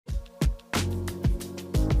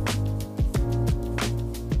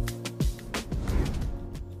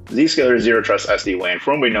Zscaler Zero Trust SD-WAN,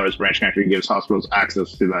 formerly known as Branch Connector, gives hospitals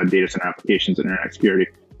access to the data center applications and internet security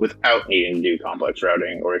without needing to do complex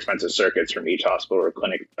routing or expensive circuits from each hospital or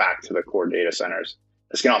clinic back to the core data centers.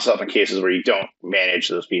 This can also help in cases where you don't manage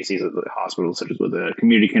those PCs at the hospital, such as with a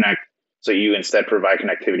Community Connect. So you instead provide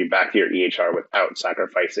connectivity back to your EHR without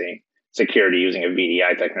sacrificing security using a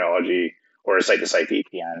VDI technology or a site-to-site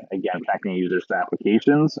VPN. Again, connecting users to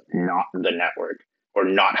applications, not the network, or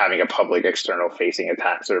not having a public external facing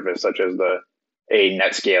attack surface such as a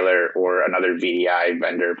NetScaler or another VDI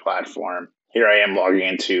vendor platform. Here I am logging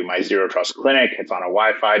into my Zero Trust clinic. It's on a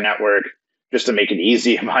Wi-Fi network. Just to make it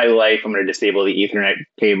easy in my life, I'm going to disable the Ethernet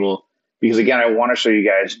cable because, again, I want to show you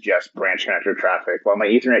guys just branch connector traffic. While my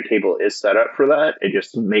Ethernet cable is set up for that, it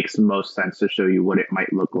just makes the most sense to show you what it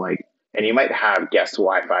might look like. And you might have guest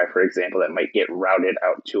Wi-Fi, for example, that might get routed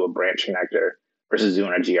out to a branch connector versus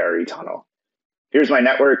doing a GRE tunnel. Here's my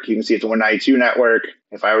network. You can see it's a 192 network.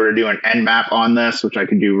 If I were to do an Nmap on this, which I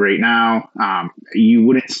could do right now, you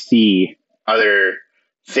wouldn't see other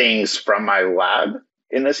things from my lab,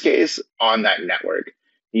 in this case, on that network.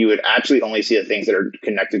 You would actually only see the things that are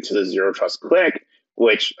connected to the Zero Trust clinic,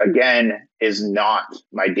 which, again, is not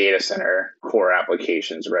my data center core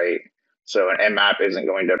applications, right? So an Nmap isn't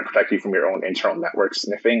going to protect you from your own internal network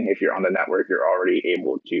sniffing. If you're on the network, you're already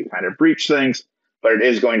able to kind of breach things, but it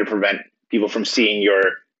is going to prevent people from seeing your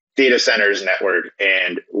data center's network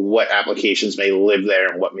and what applications may live there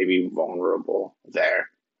and what may be vulnerable there.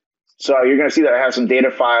 So you're going to see that I have some data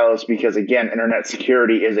files because, again, internet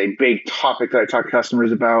security is a big topic that I talk to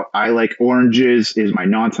customers about. I like oranges is my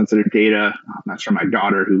non-sensitive data. That's from my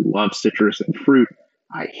daughter who loves citrus and fruit.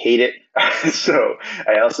 I hate it. So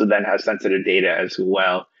I also then have sensitive data as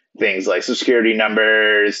well. Things like social security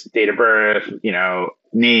numbers, date of birth,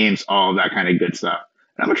 names, all of that kind of good stuff.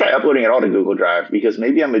 And I'm going to try uploading it all to Google Drive because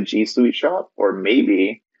maybe I'm a G Suite shop or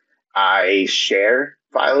maybe I share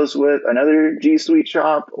files with another G Suite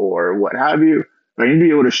shop or what have you. But I need to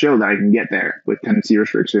be able to show that I can get there with tenancy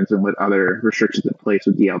restrictions and with other restrictions in place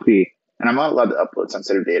with DLP. And I'm not allowed to upload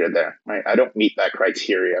sensitive data there, right? I don't meet that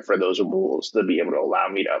criteria for those rules to be able to allow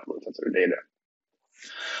me to upload sensitive data.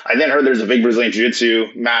 I then heard there's a big Brazilian Jiu-Jitsu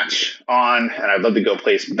match on, and I'd love to go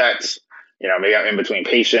place bets. Maybe I'm in between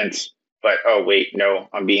patients, but oh wait, no,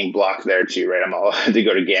 I'm being blocked there too, right? I'm allowed to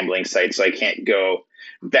go to gambling sites, so I can't go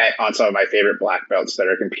bet on some of my favorite black belts that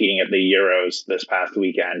are competing at the Euros this past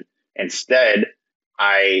weekend. Instead,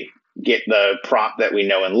 I get the prompt that we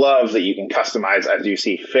know and love that you can customize as you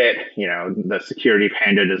see fit. The security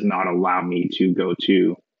panda does not allow me to go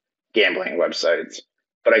to gambling websites,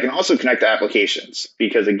 but I can also connect to applications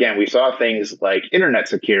because, again, we saw things like internet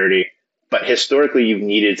security, but historically you've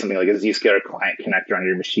needed something like a Zscaler client connector on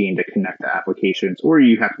your machine to connect to applications, or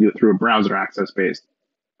you have to do it through a browser access based.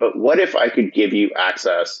 But what if I could give you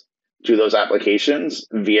access to those applications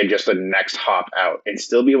via just a next hop out and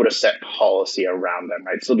still be able to set policy around them,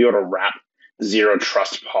 right? Still be able to wrap zero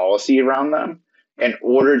trust policy around them in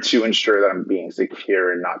order to ensure that I'm being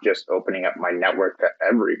secure and not just opening up my network to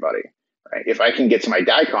everybody, right? If I can get to my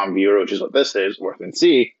DICOM viewer, which is what this is,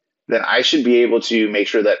 ORF&C, then I should be able to make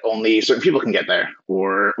sure that only certain people can get there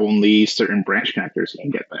or only certain branch connectors can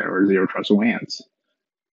get there or zero trust WANs.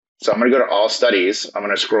 So I'm going to go to all studies. I'm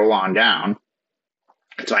going to scroll on down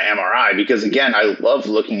to my MRI because, again, I love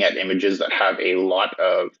looking at images that have a lot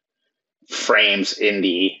of frames in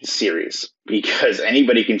the series because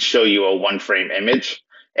anybody can show you a one frame image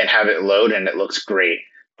and have it load and it looks great.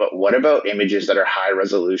 But what about images that are high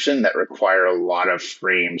resolution that require a lot of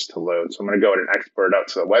frames to load? So I'm going to go ahead and export out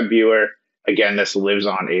to the web viewer. Again, this lives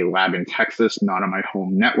on a lab in Texas, not on my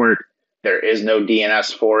home network. There is no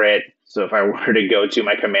DNS for it. So if I were to go to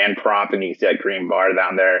my command prompt and you see that green bar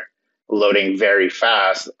down there loading very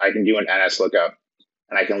fast, I can do an NS lookup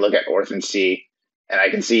and I can look at ORF&C and I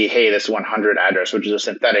can see, hey, this 100 address, which is a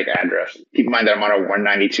synthetic address. Keep in mind that I'm on a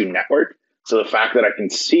 192 network. So the fact that I can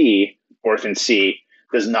see ORF&C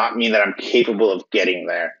does not mean that I'm capable of getting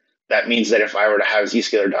there. That means that if I were to have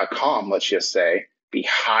Zscaler.com, let's just say,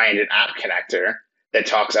 behind an app connector that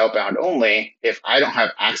talks outbound only, if I don't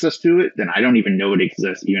have access to it, then I don't even know it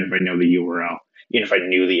exists, even if I know the URL, even if I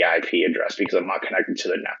knew the IP address, because I'm not connected to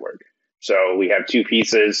the network. So we have two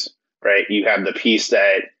pieces, right? You have the piece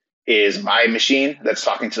that is my machine that's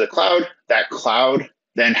talking to the cloud. That cloud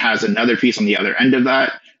then has another piece on the other end of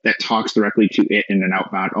that talks directly to it in an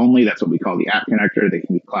outbound only. That's what we call the app connector. They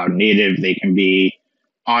can be cloud native. They can be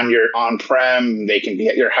on your on-prem. They can be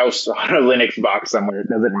at your house on a Linux box somewhere. It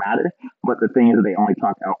doesn't matter. But the thing is they only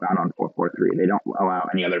talk outbound on 443. They don't allow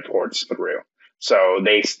any other ports through. So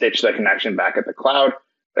they stitch the connection back at the cloud.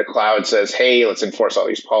 The cloud says, hey, let's enforce all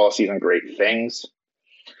these policies and great things.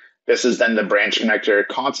 This is then the Branch Connector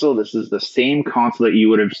console. This is the same console that you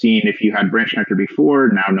would have seen if you had Branch Connector before,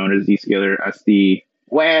 now known as Zscaler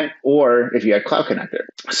SD-WAN, or if you had Cloud Connector.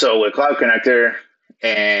 So with Cloud Connector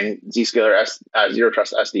and Zscaler Zero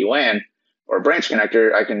Trust SD-WAN or Branch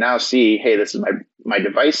Connector, I can now see, hey, this is my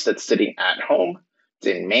device that's sitting at home. It's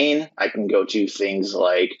in main. I can go to things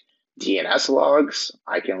like DNS logs.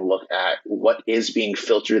 I can look at what is being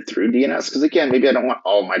filtered through DNS. Because again, maybe I don't want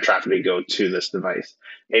all my traffic to go to this device.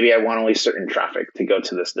 Maybe I want only certain traffic to go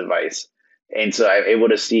to this device. And so I'm able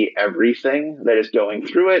to see everything that is going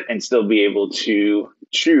through it and still be able to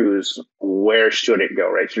choose where should it go,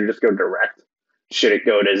 right? Should it just go direct? Should it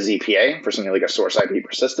go to ZPA for something like a source IP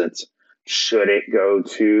persistence? Should it go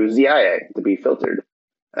to ZIA to be filtered?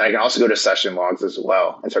 And I can also go to session logs as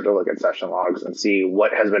well and start to look at session logs and see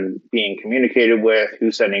what has been being communicated with,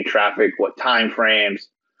 who's sending traffic, what time frames,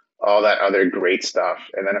 all that other great stuff.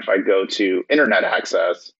 And then if I go to internet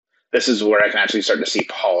access, this is where I can actually start to see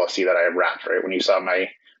policy that I have wrapped, right? When you saw my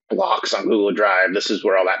blocks on Google Drive, this is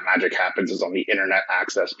where all that magic happens, is on the internet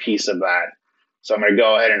access piece of that. So I'm going to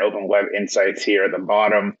go ahead and open Web Insights here at the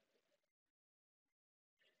bottom.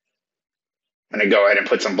 I'm going to go ahead and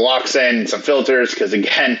put some blocks in, some filters, because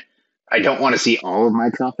again, I don't want to see all of my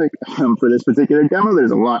traffic for this particular demo.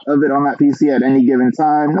 There's a lot of it on that PC at any given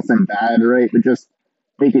time. Nothing bad, right? But just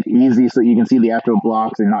make it easy so you can see the actual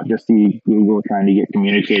blocks and not just see Google trying to get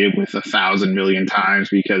communicated with 1,000 million times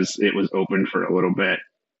because it was open for a little bit.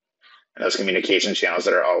 And those communication channels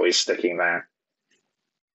that are always sticking there.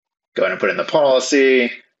 Go ahead and put in the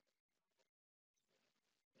policy.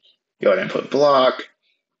 Go ahead and put block.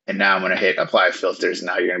 And now I'm going to hit apply filters.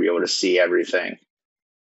 Now you're going to be able to see everything.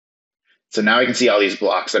 So now I can see all these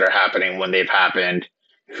blocks that are happening, when they've happened,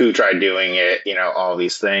 who tried doing it, all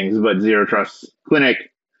these things. But Zero Trust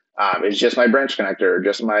Clinic is just my branch connector,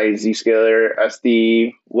 just my Zscaler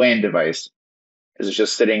SD-WAN device. It's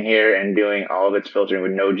just sitting here and doing all of its filtering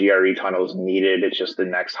with no GRE tunnels needed. It's just the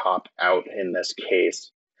next hop out in this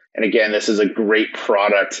case. And again, this is a great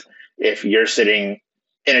product if you're sitting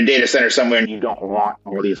in a data center somewhere and you don't want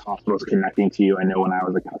all these hospitals connecting to you. I know when I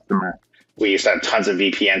was a customer, we used to have tons of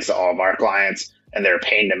VPNs to all of our clients, and they're a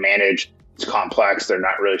pain to manage. It's complex. They're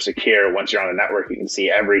not really secure. Once you're on the network, you can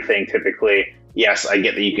see everything typically. Yes, I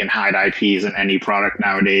get that you can hide IPs in any product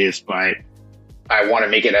nowadays, but I want to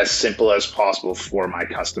make it as simple as possible for my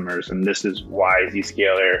customers. And this is why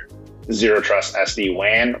Zscaler Zero Trust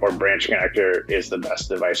SD-WAN or Branch Connector is the best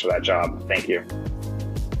device for that job. Thank you.